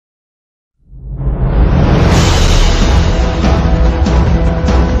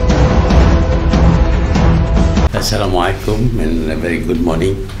Assalamualaikum and a very good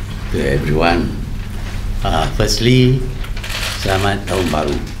morning to everyone. Firstly, selamat tahun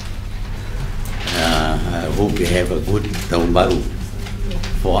baru. I hope you have a good tahun baru.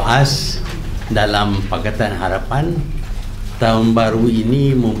 For us, dalam Pakatan Harapan, tahun baru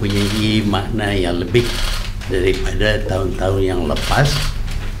ini mempunyai makna yang lebih daripada tahun-tahun yang lepas,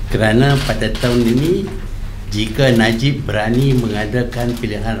 kerana pada tahun ini, jika Najib berani mengadakan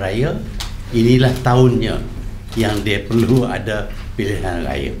pilihan raya, inilah tahunnya yang dia perlu ada pilihan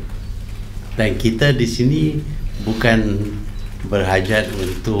raya. Dan kita di sini bukan berhajat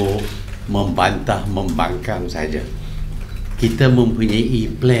untuk membantah, membangkang saja. Kita mempunyai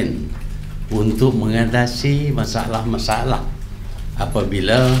plan untuk mengatasi masalah-masalah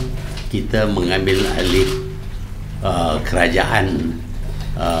apabila kita mengambil alih kerajaan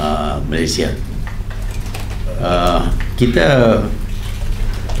Malaysia. Kita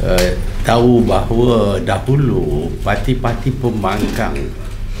tahu bahawa dahulu parti-parti pembangkang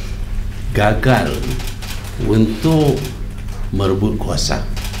gagal untuk merebut kuasa.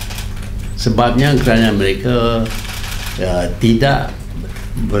 Sebabnya kerana mereka tidak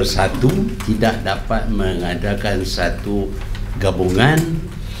bersatu, tidak dapat mengadakan satu gabungan,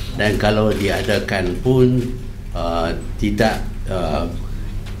 dan kalau diadakan pun tidak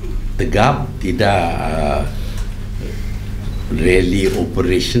tegap, tidak really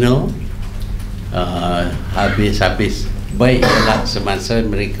operational. Habis-habis baik ialah semasa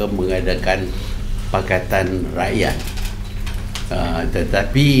mereka mengadakan Pakatan Rakyat.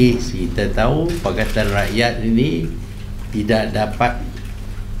 Tetapi kita tahu Pakatan Rakyat ini tidak dapat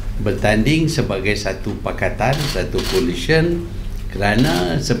bertanding sebagai satu pakatan, satu coalition,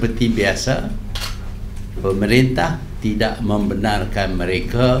 kerana seperti biasa pemerintah tidak membenarkan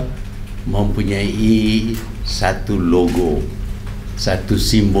mereka mempunyai satu logo, satu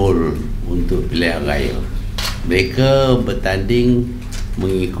simbol untuk pilihan raya. Mereka bertanding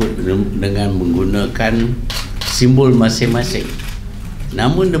mengikut dengan menggunakan simbol masing-masing.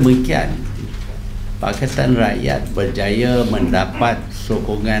 Namun demikian, Pakatan Rakyat berjaya mendapat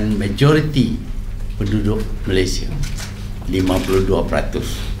sokongan majoriti penduduk Malaysia, 52%.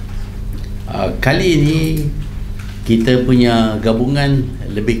 Kali ini kita punya gabungan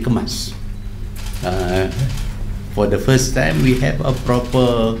lebih kemas. For the first time we have a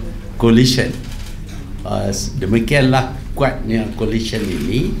proper coalition. Demikianlah kuatnya coalition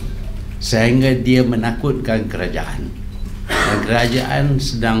ini sehingga dia menakutkan kerajaan. Dan kerajaan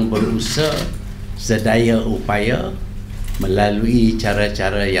sedang berusaha sedaya upaya melalui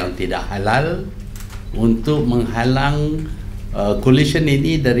cara-cara yang tidak halal untuk menghalang coalition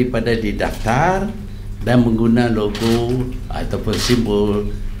ini daripada didaftar dan menggunakan logo ataupun simbol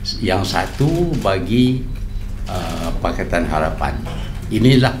yang satu bagi Pakatan Harapan.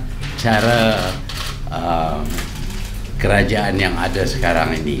 Inilah cara kerajaan yang ada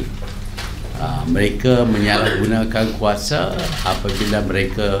sekarang ini. Mereka menyalahgunakan kuasa apabila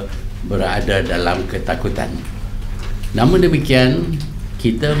mereka berada dalam ketakutan. Namun demikian,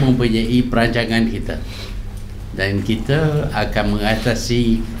 kita mempunyai perancangan kita dan kita akan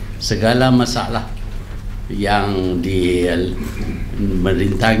mengatasi segala masalah yang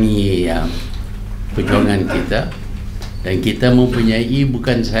merintangi perjuangan kita, dan kita mempunyai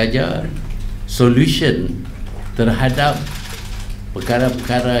bukan saja solution terhadap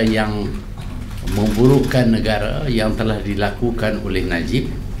perkara-perkara yang memburukkan negara yang telah dilakukan oleh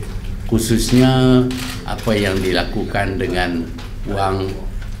Najib, khususnya apa yang dilakukan dengan wang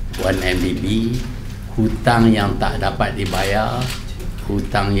 1MDB, hutang yang tak dapat dibayar,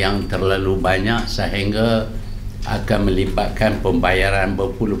 hutang yang terlalu banyak sehingga akan melibatkan pembayaran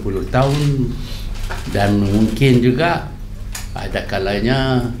berpuluh-puluh tahun, dan mungkin juga ada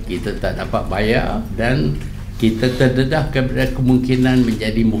kalanya kita tak dapat bayar dan kita terdedah kepada kemungkinan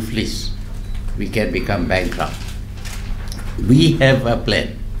menjadi muflis. We can become bankrupt. We have a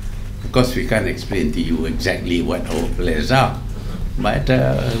plan. Of course, we can't explain to you exactly what our plans are, but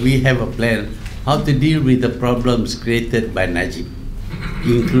we have a plan how to deal with the problems created by Najib,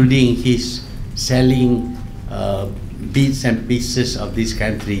 including his selling bits and pieces of this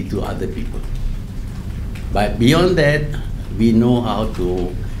country to other people. But beyond that, we know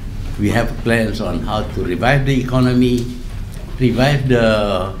we have plans on how to revive the economy, revive the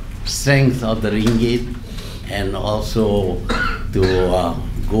strength of the ringgit, and also to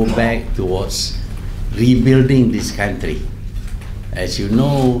go back towards rebuilding this country. As you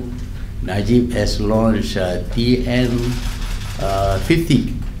know, Najib has launched TN50.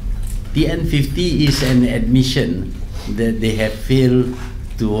 TN50 is an admission that they have failed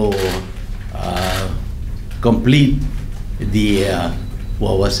to complete the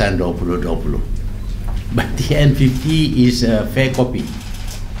Wawasan 2020. but TN50 is a fair copy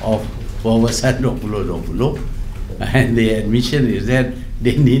of wawasan 2020, and the admission is that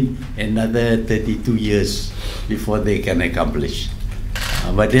they need another 32 years before they can accomplish.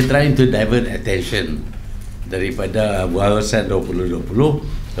 But they're trying to divert attention daripada wawasan 2020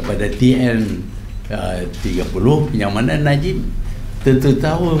 kepada TN 30, yang mana Najib tentu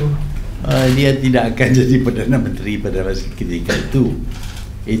tahu dia tidak akan jadi Perdana Menteri pada masa ketika itu.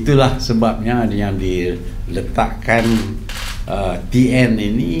 Itulah sebabnya yang diletakkan TN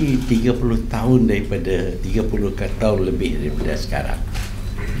ini 30 tahun daripada 30 tahun lebih daripada sekarang.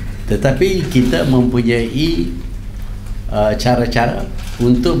 Tetapi kita mempunyai cara-cara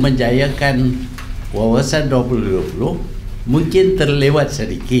untuk menjayakan wawasan 2020. Mungkin terlewat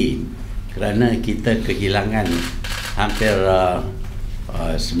sedikit kerana kita kehilangan hampir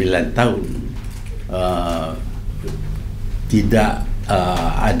 9 tahun tidak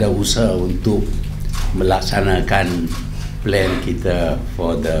ada usaha untuk melaksanakan plan kita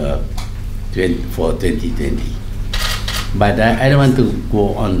for 2020. But I don't want to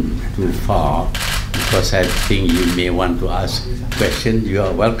go on too far because I think you may want to ask questions. You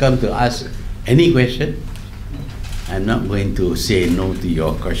are welcome to ask any question. I'm not going to say no to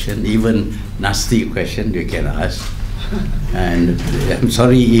your question. Even nasty question you can ask. And I'm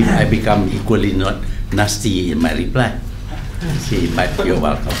sorry if I become equally not nasty in my reply. See, but you're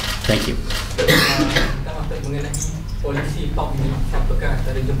welcome. Thank you. Mengenai polisi PAP ini, apakah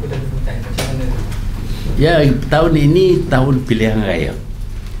antara jemput dan jemputan, macam mana? Ya, tahun ini tahun pilihan raya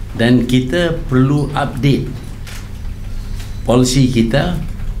dan kita perlu update polisi kita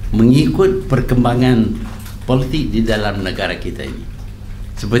mengikut perkembangan politik di dalam negara kita ini.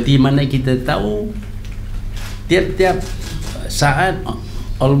 Seperti mana kita tahu, tiap-tiap saat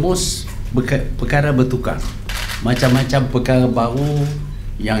almost perkara bertukar. Macam-macam perkara baru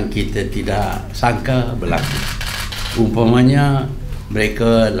yang kita tidak sangka berlaku. Umpamanya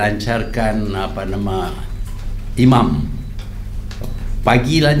mereka lancarkan imam.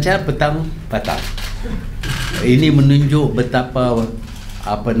 Pagi lancar, petang batal. Ini menunjuk betapa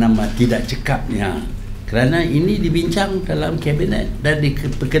tidak cekapnya, kerana ini dibincang dalam kabinet dan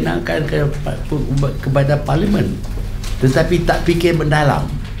diperkenalkan kepada parlimen, tetapi tak fikir mendalam.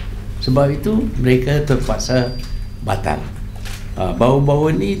 Sebab itu mereka terpaksa batal.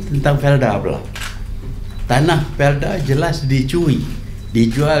 Baru-baru ni tentang Felda pula. Tanah Felda jelas dicuri,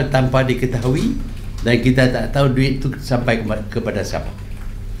 dijual tanpa diketahui, dan kita tak tahu duit itu sampai kepada siapa.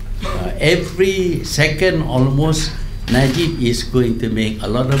 Every second almost Najib is going to make a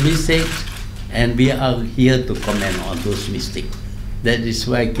lot of mistakes, and we are here to comment on those mistakes. That is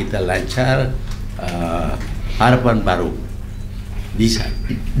why kita lancar harapan baru.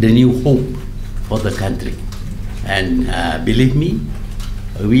 The new hope for the country. And believe me,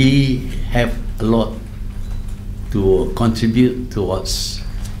 we have a lot to contribute towards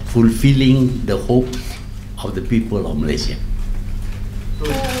fulfilling the hope of the people of Malaysia. So,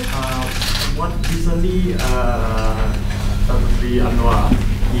 what recently, Menteri Anwar,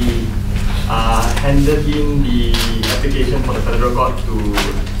 he handed in the application for the federal court to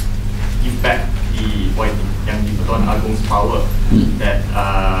give back the yang di Pertuan Agong's power that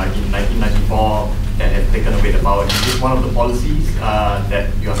in 1994 that had taken away the power. Is this one of the policies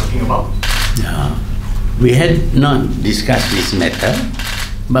that you are talking about? Yeah, we had not discussed this matter,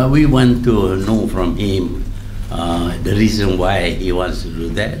 but we want to know from him the reason why he wants to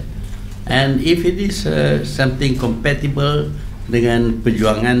do that, and if it is something compatible dengan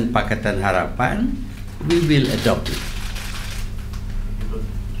perjuangan Pakatan Harapan, we will adopt it. Betul.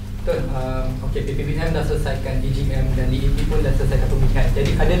 Okey, Kempinpinan dah selesaikan EGM dan DEP pun dah selesaikan pemilihan.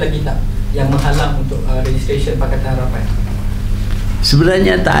 Jadi ada lagi tak yang menghalang untuk registration Pakatan Harapan?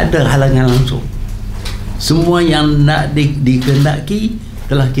 Sebenarnya tak ada halangan langsung. Semua yang nak dikehendaki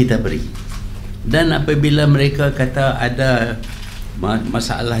telah kita beri. Dan apabila mereka kata ada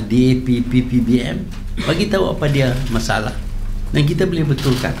masalah DAP, PPBM, bagi tahu apa dia masalah dan kita boleh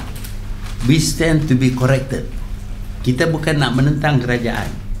betulkan. We stand to be corrected. Kita bukan nak menentang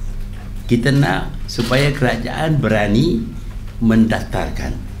kerajaan. Kita nak supaya kerajaan berani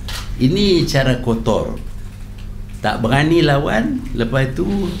mendaftarkan. Ini cara kotor. Tak berani lawan, lepas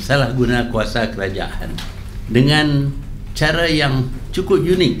itu salah guna kuasa kerajaan dengan cara yang cukup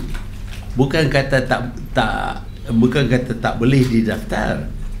unik. Bukan kata tak boleh didaftar,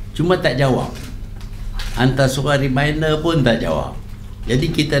 cuma tak jawab. Hantar surat reminder pun tak jawab.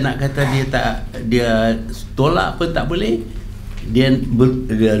 Jadi kita nak kata dia tolak pun tak boleh, dia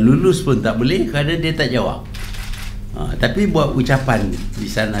lulus pun tak boleh kerana dia tak jawab. Tapi buat ucapan di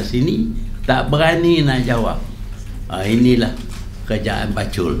sana sini, tak berani nak jawab. Inilah kerajaan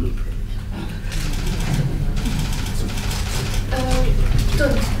bacul. So,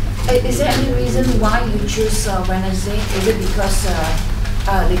 is there any reason why you choose Wednesday? Is it because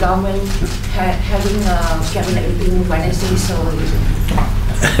the government having a cabinet meeting Wednesday, so?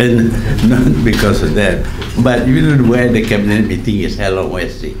 Not because of that, but you know where the cabinet meeting is held on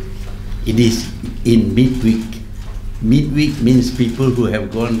Wednesday. It is in midweek. Midweek means people who have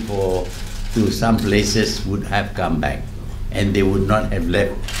gone to some places would have come back, and they would not have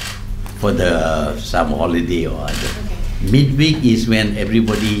left for some holiday or other. Okay. Midweek is when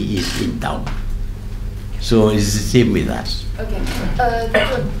everybody is in town. So it's the same with us. Okay.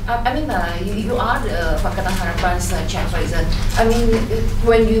 I mean, you are the Pakatan Harapan's chairperson. I mean,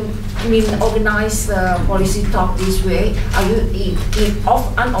 when you organize the policy talk this way, are you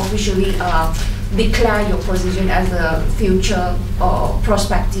unofficially declare your position as the future or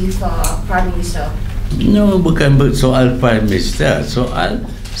prospective Prime Minister? No, bukan soal Prime Minister. Soal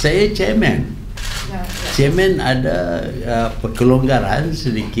saya chairman. Chairman ada kelonggaran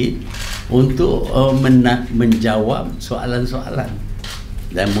sedikit untuk menjawab soalan-soalan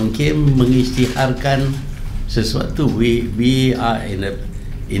dan mungkin mengisytiharkan sesuatu. We are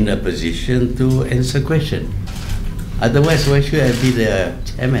in a position to answer question. Otherwise, why should I be the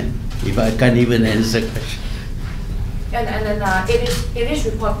chairman if I can't even answer question? And then it is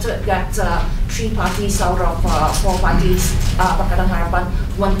reported that 3 parties out of 4 parties, Pakatan Harapan,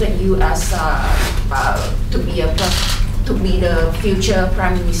 wanted you as to be the future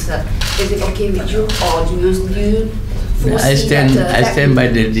Prime Minister. Is it okay with you, or do you foresee I stand by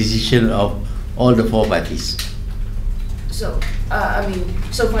the decision of all the 4 parties. So, I mean,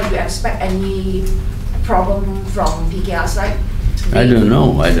 so far you expect any problem from PKR side? I don't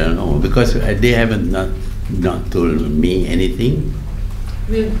know, because they haven't not told me anything.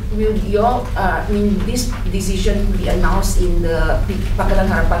 Will your this decision be announced in the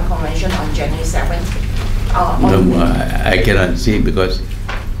Pakatan Harapan Convention on January 7th? No, I cannot say because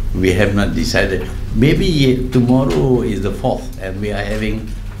we have not decided. Maybe tomorrow is the 4th and we are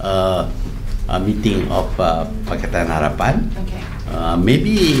having a meeting of Pakatan Harapan. Okay.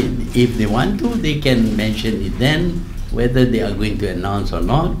 Maybe if they want to, they can mention it then, whether they are going to announce or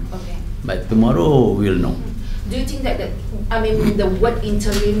not. Okay. But tomorrow we'll know. Do you think that the word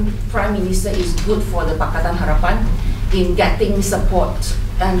interim Prime Minister is good for the Pakatan Harapan in getting support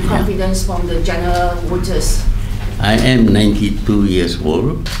and confidence from the general voters? I am 92 years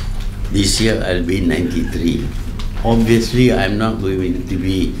old. This year I'll be 93. Obviously, I'm not going to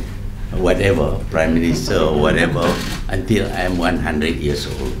be whatever, Prime Minister or whatever, until I'm 100 years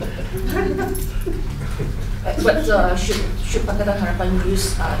old. But should Pakatan Harapan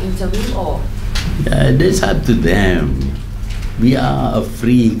use interim or? That's up to them. We are a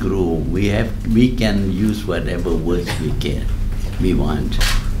free group. We can use whatever words we want.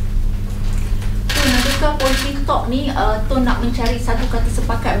 Adakah policy talk ni Tun nak mencari satu kata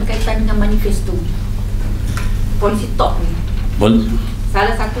sepakat berkaitan dengan manifesto? Policy talk ni.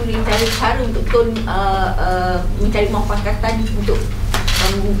 Salah satu mencari cara untuk Tun mencari muafakatan untuk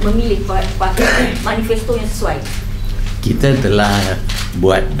memilih manifesto yang sesuai. Kita telah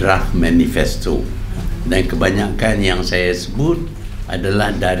buat draft manifesto dan kebanyakan yang saya sebut adalah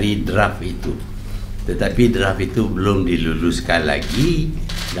dari draft itu. Tetapi draft itu belum diluluskan lagi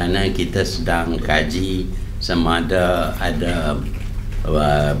kerana kita sedang kaji sama ada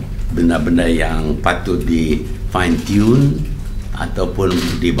benda-benda yang patut di fine tune ataupun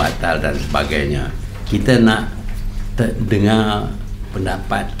dibatal dan sebagainya. Kita nak dengar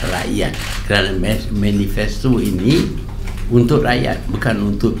pendapat rakyat kerana manifesto ini untuk rakyat, bukan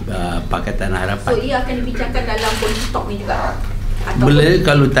untuk Pakatan Harapan. So ia akan dibicarakan dalam policy talk ni juga? Boleh,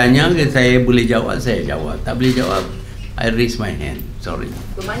 kalau tanya saya boleh jawab, saya jawab. Tak boleh jawab, I raise my hand. Sorry.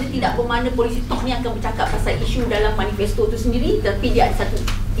 Bermakna policy talk ni akan bercakap pasal isu dalam manifesto tu sendiri, tapi dia ada satu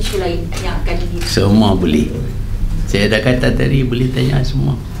isu lain yang akan semua boleh. Saya dah kata tadi boleh tanya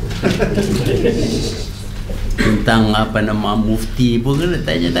semua. Tentang mufti pun kena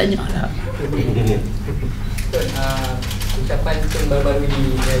tanya-tanya lah. Ucapan Tun baru-baru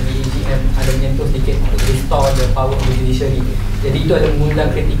di EGM ada menyentuh sedikit restore the power of the judiciary. Jadi itu ada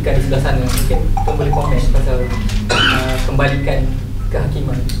mengundang kritikan di sebelah sana. Mungkin Tun boleh komen pasal kembalikan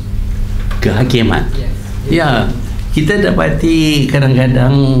kehakiman. Kehakiman? Yes. Ya, kita dapati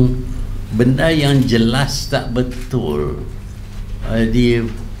kadang-kadang benda yang jelas tak betul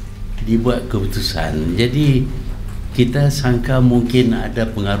dibuat keputusan. Jadi kita sangka mungkin ada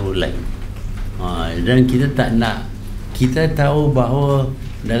pengaruh lain. Dan kita tak nak. Kita tahu bahawa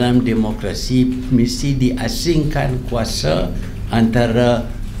dalam demokrasi mesti diasingkan kuasa antara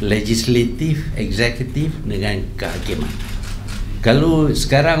legislatif, eksekutif dengan kehakiman. Kalau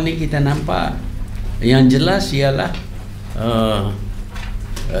sekarang ni kita nampak yang jelas ialah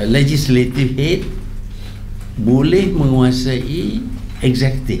legislative head boleh menguasai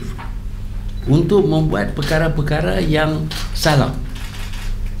eksekutif untuk membuat perkara-perkara yang salah,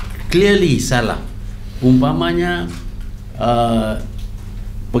 clearly salah. Umpamanya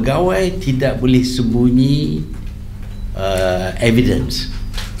pegawai tidak boleh sembunyi evidence.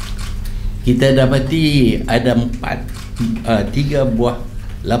 Kita dapati ada 3 buah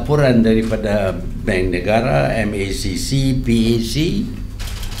laporan daripada Bank Negara, MACC, PAC.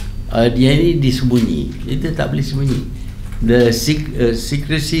 Dia ini disembunyi. Itu tak boleh sembunyi. The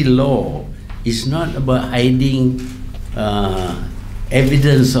secrecy law is not about hiding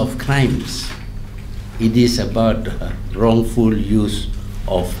evidence of crimes. It is about wrongful use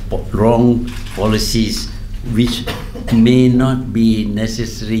of wrong policies which may not be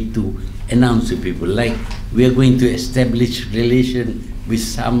necessary to announce to people. Like we are going to establish relation with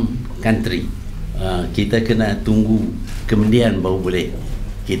some country, kita kena tunggu kemudian baru boleh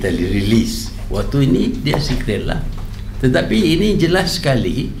kita release. Waktu ini dia secret lah. Tetapi ini jelas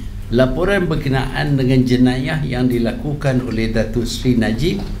sekali laporan berkenaan dengan jenayah yang dilakukan oleh Datuk Seri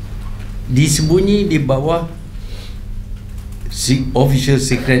Najib disembunyi di bawah Official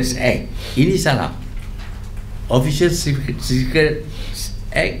Secrets Act. Ini salah. Official Secrets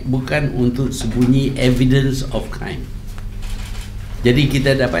Act bukan untuk sembunyi evidence of crime. Jadi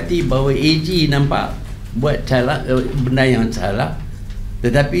kita dapati bahawa AG nampak buat benda yang salah,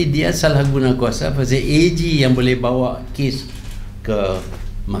 tetapi dia salah guna kuasa pasal AG yang boleh bawa kes ke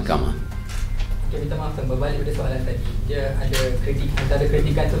mahkamah. Okay, minta maaf, berbalik pada soalan tadi. Dia ada kritik, antara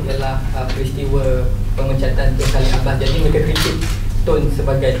kritikan tu ialah peristiwa pemecatan Tun Saleh Abbas. Jadi mereka kritik Tun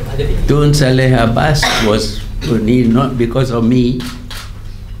sebagai Tun Saleh Abbas was only not because of me.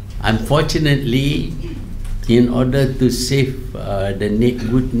 Unfortunately, in order to save the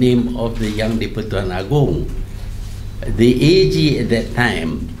good name of the Yang di-Pertuan Agong, the AG at that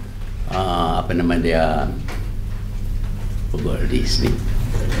time, apa nama dia, forgot this name,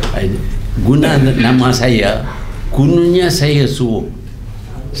 guna nama saya, kononnya saya suruh.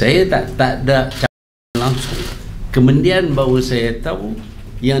 Saya tak ada langsung. Kemudian baru saya tahu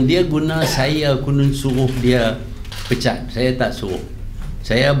yang dia guna saya konon suruh dia pecat. Saya tak suruh.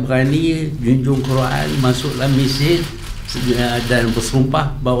 Saya berani junjung Quran, masuk dalam masjid dan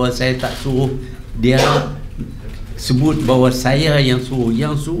bersumpah bahawa saya tak suruh dia sebut bahawa saya yang suruh.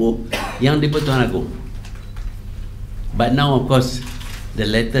 Yang suruh yang di-Pertuan Agong. But now of course the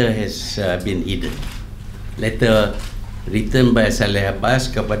letter has been hidden. Letter written by Saleh Abbas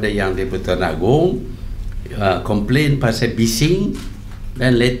kepada Yang di-Pertuan Agong, complain pasal bising,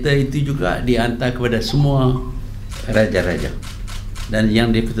 dan letter itu juga dihantar kepada semua raja-raja. Dan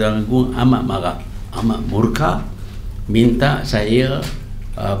Yang di-Pertuan Agong amat marah, amat murka, minta saya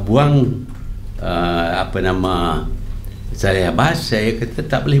buang apa nama Saleh Abbas. Saya kata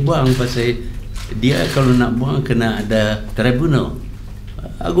tak boleh buang pasal dia kalau nak buang kena ada tribunal.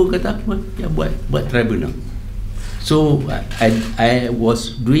 Agong kata apa? Ya buat tribunal. So I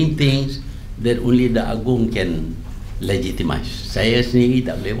was doing things that only the Agong can legitimize. Saya sendiri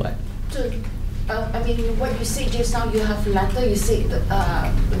tak boleh buat. I mean, what you said just now, you have letter. You said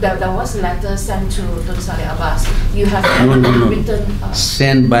there was a letter sent to Tun Saleh Abbas. You have written.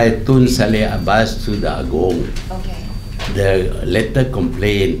 Sent by Tun Saleh Abbas to the Agong. Okay. The letter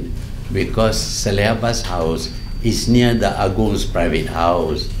complained because Saleh Abbas' house is near the Agong's private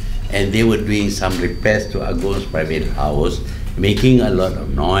house, and they were doing some repairs to Agong's private house, making a lot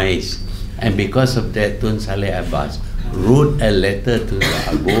of noise. And because of that, Tun Saleh Abbas wrote a letter to the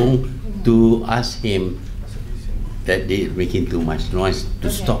Agong to ask him that they're making too much noise to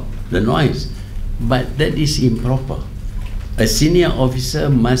stop the noise. But that is improper. A senior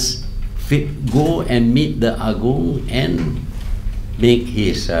officer must go and meet the Agong and make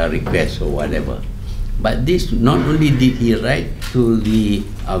his request or whatever. But this, not only did he write to the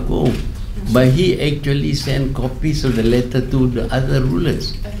Agong, but he actually sent copies of the letter to the other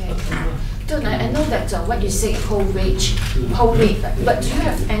rulers. Okay. Tun, I know that what you say whole wage, but do you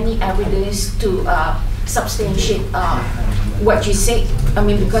have any evidence to substantiate what you say? I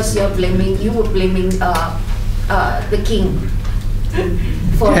mean, because you were blaming the king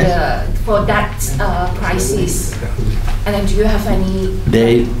for that crisis, and then do you have any?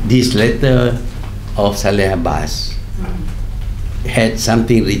 This letter of Saleh Abbas had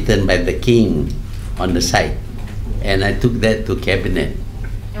something written by the king on the side, and I took that to cabinet.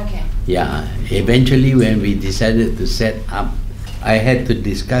 Okay. Yeah, eventually when we decided to set up, I had to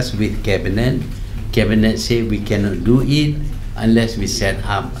discuss with cabinet. Cabinet said we cannot do it unless we set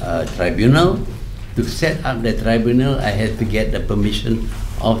up a tribunal. To set up the tribunal, I had to get the permission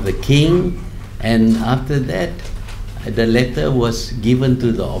of the king, and after that, the letter was given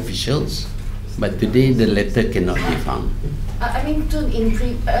to the officials, but today the letter cannot be found. I mean,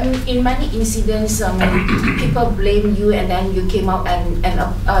 in many incidents, people blame you, and then you came out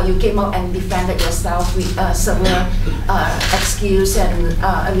and defended yourself with several excuses,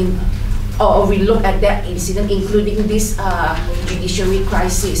 and or we look at that incident, including this judiciary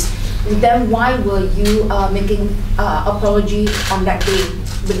crisis. Then why were you making apology on that day?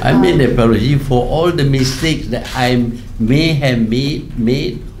 I made apology for all the mistakes that I may have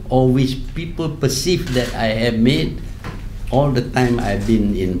made, or which people perceive that I have made all the time I've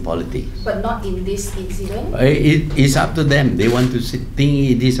been in politics. But not in this incident? It is up to them. They want to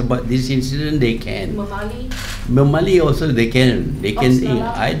think it is about this incident, they can. Mamali also they can. They can think.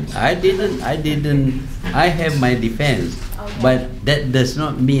 I didn't. I have my defense. Okay. But that does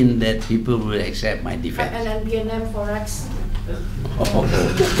not mean that people will accept my defense. And then BNM Forex?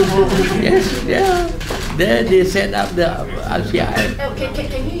 Yes, yeah. They set up the RCI.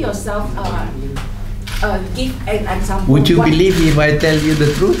 Can you yourself give an example? Would you believe if I tell you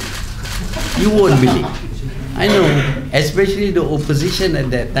the truth? You won't believe. I know, especially the opposition at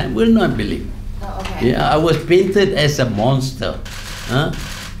that time will not believe. Okay. Yeah, I was painted as a monster, okay.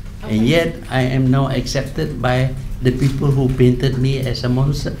 And yet I am now accepted by the people who painted me as a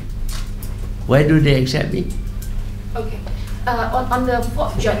monster. Why do they accept me? Okay. On the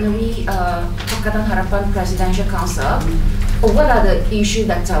 4th January Pakatan Harapan Presidential Council, what are the issues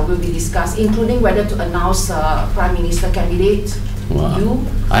that will be discussed, including whether to announce Prime Minister candidate? Wow.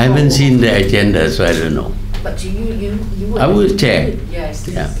 I haven't seen the agenda, so I don't know. But you I will check. Yes.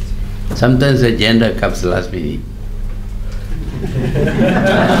 Yeah. Sometimes the agenda comes last minute.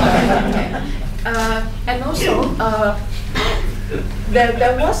 And also,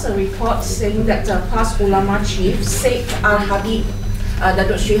 there was a report saying that past ulama chief Sheikh Hadi,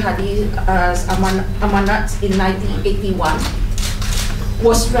 Datuk Sri Hadi Amanat in 1981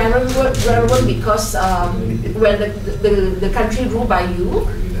 was relevant because when the country ruled by you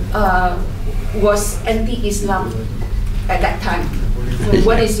was anti-Islam at that time. So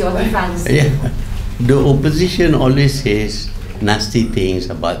what is your defense? Yeah. The opposition always says nasty things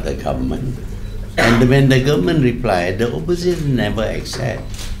about the government. And when the government replied, the opposition never accept.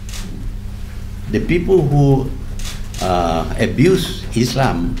 The people who abuse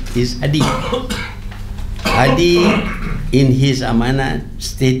Islam is Hadi. Hadi, in his amanat,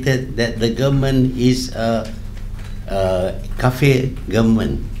 stated that the government is a kafir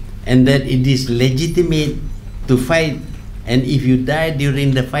government, and that it is legitimate to fight, and if you die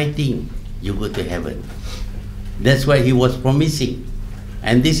during the fighting, you go to heaven. That's what he was promising.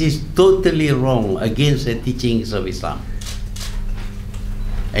 And this is totally wrong, against the teachings of Islam.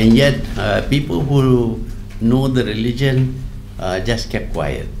 And yet, people who know the religion just kept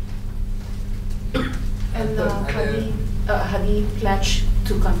quiet. And Hadi pledged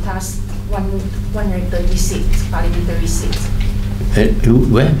to contest 130 seats, parliamentary seats.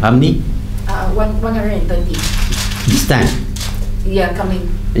 Where? How many? 130. This time? Yeah, coming.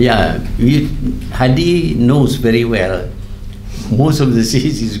 Yeah, Hadi knows very well most of the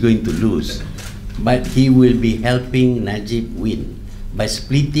seats he's going to lose, but he will be helping Najib win by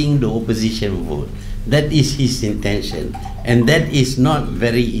splitting the opposition vote. That is his intention, and that is not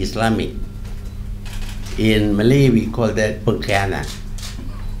very Islamic. In Malay, we call that pengkhianat.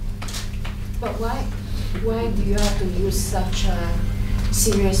 But why do you have to use such a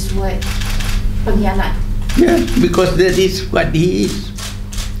serious word, pengkhianat? Yeah, because that is what he is.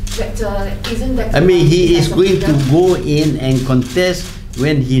 Isn't that? I mean, he is going to go in and contest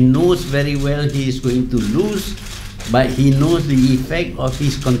when he knows very well he is going to lose, but he knows the effect of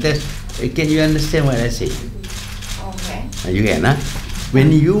his contest. Can you understand what I say? Okay. You can, huh?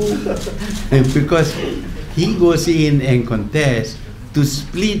 When you, because he goes in and contests to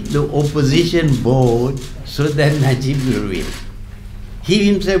split the opposition vote so that Najib will win. He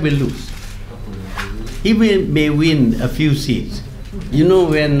himself will lose. He may win a few seats. You know,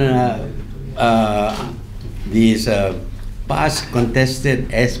 when these PAS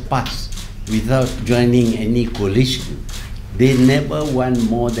contested as PAS without joining any coalition, they never won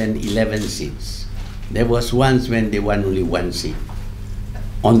more than 11 seats. There was once when they won only 1 seat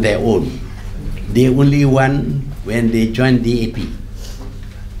on their own. They only won when they joined the AP.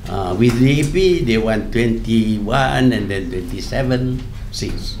 With the AP, they won 21 and then 27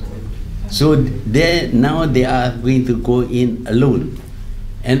 seats. So now they are going to go in alone.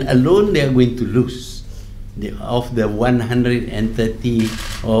 And alone they are going to lose. Of the 130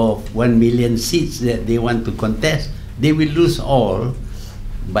 of 1 million seats that they want to contest, they will lose all,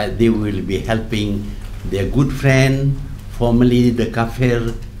 but they will be helping their good friend, formerly the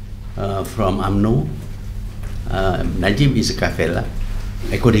kafir from UMNO, Najib is a kafir lah,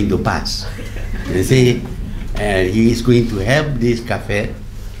 according to PAS. You see, and he is going to help this kafir,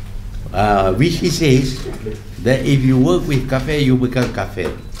 which he says that if you work with kafir, you become kafir.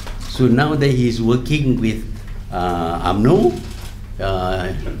 So now that he is working with UMNO,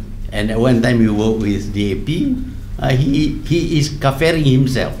 and at one time he worked with DAP, he is kafiring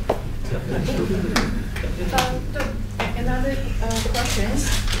himself. Another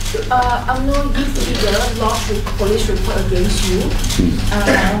questions. UMNO youth leader lodged with police report against you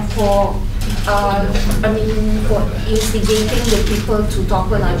for instigating the people to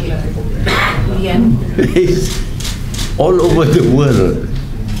topple Najib. All over the world,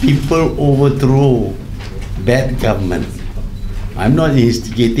 people overthrow bad government. I'm not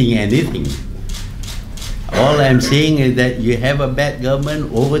instigating anything. All I'm saying is that you have a bad government,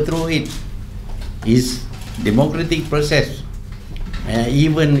 overthrow it. It's democratic process.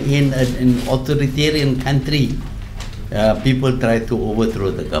 Even in an authoritarian country, people try to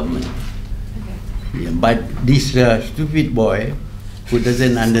overthrow the government. Okay. Yeah, but this stupid boy who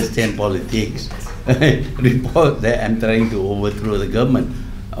doesn't understand politics report that I'm trying to overthrow the government.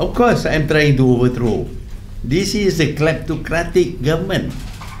 Of course, I'm trying to overthrow. This is a kleptocratic government.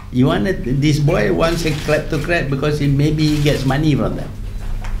 This boy wants a kleptocrat because maybe he gets money from that.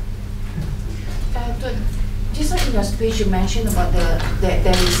 Just like in your speech, you mentioned about that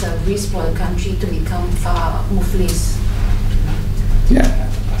there is a risk for the country to become muflis. Yeah.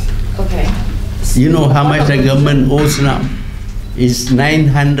 Okay. You know how much the government owes now? It's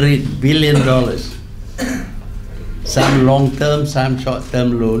 $900 billion. Some long-term, some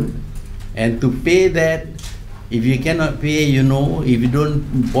short-term loan. And to pay that, if you cannot pay, if you don't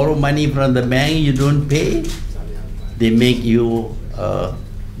borrow money from the bank, you don't pay, they make you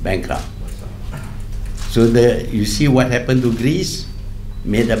bankrupt. So you see what happened to Greece,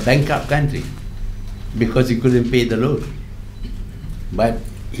 made a bankrupt country because he couldn't pay the loan. But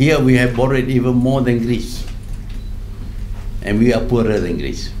here we have borrowed even more than Greece, and we are poorer than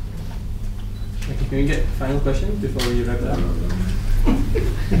Greece. Okay, can we get final question before we wrap it up?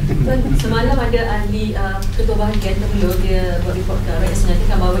 Semalam ada ahli ketua bahagian Temlo, dia buat report ke rakyat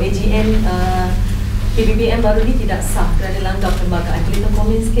menyatakan bahawa AGN PBBM baru ni tidak sah kerana langgar perlembagaan. Boleh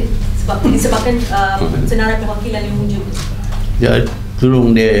komen sikit disebabkan senarai perwakilan yang wujud. Ya,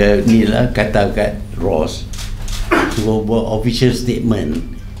 tolong dia ni lah kata kat Ross suruh buat official statement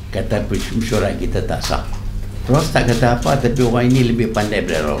kata mesyuarat kita tak sah. Ross tak kata apa, tapi orang ini lebih pandai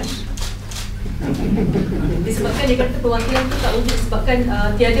daripada Ross. Disebabkan dia kata perwakilan tu tak wujud disebabkan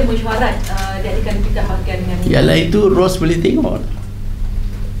tiada mesyuarat diadakan pihak bahagian dengan. Yalah, itu Ross boleh tengok.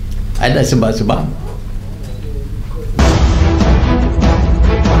 Ada sebab-sebab.